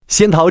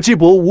仙桃智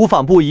博无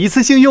纺布一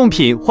次性用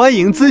品，欢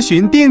迎咨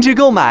询定制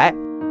购买。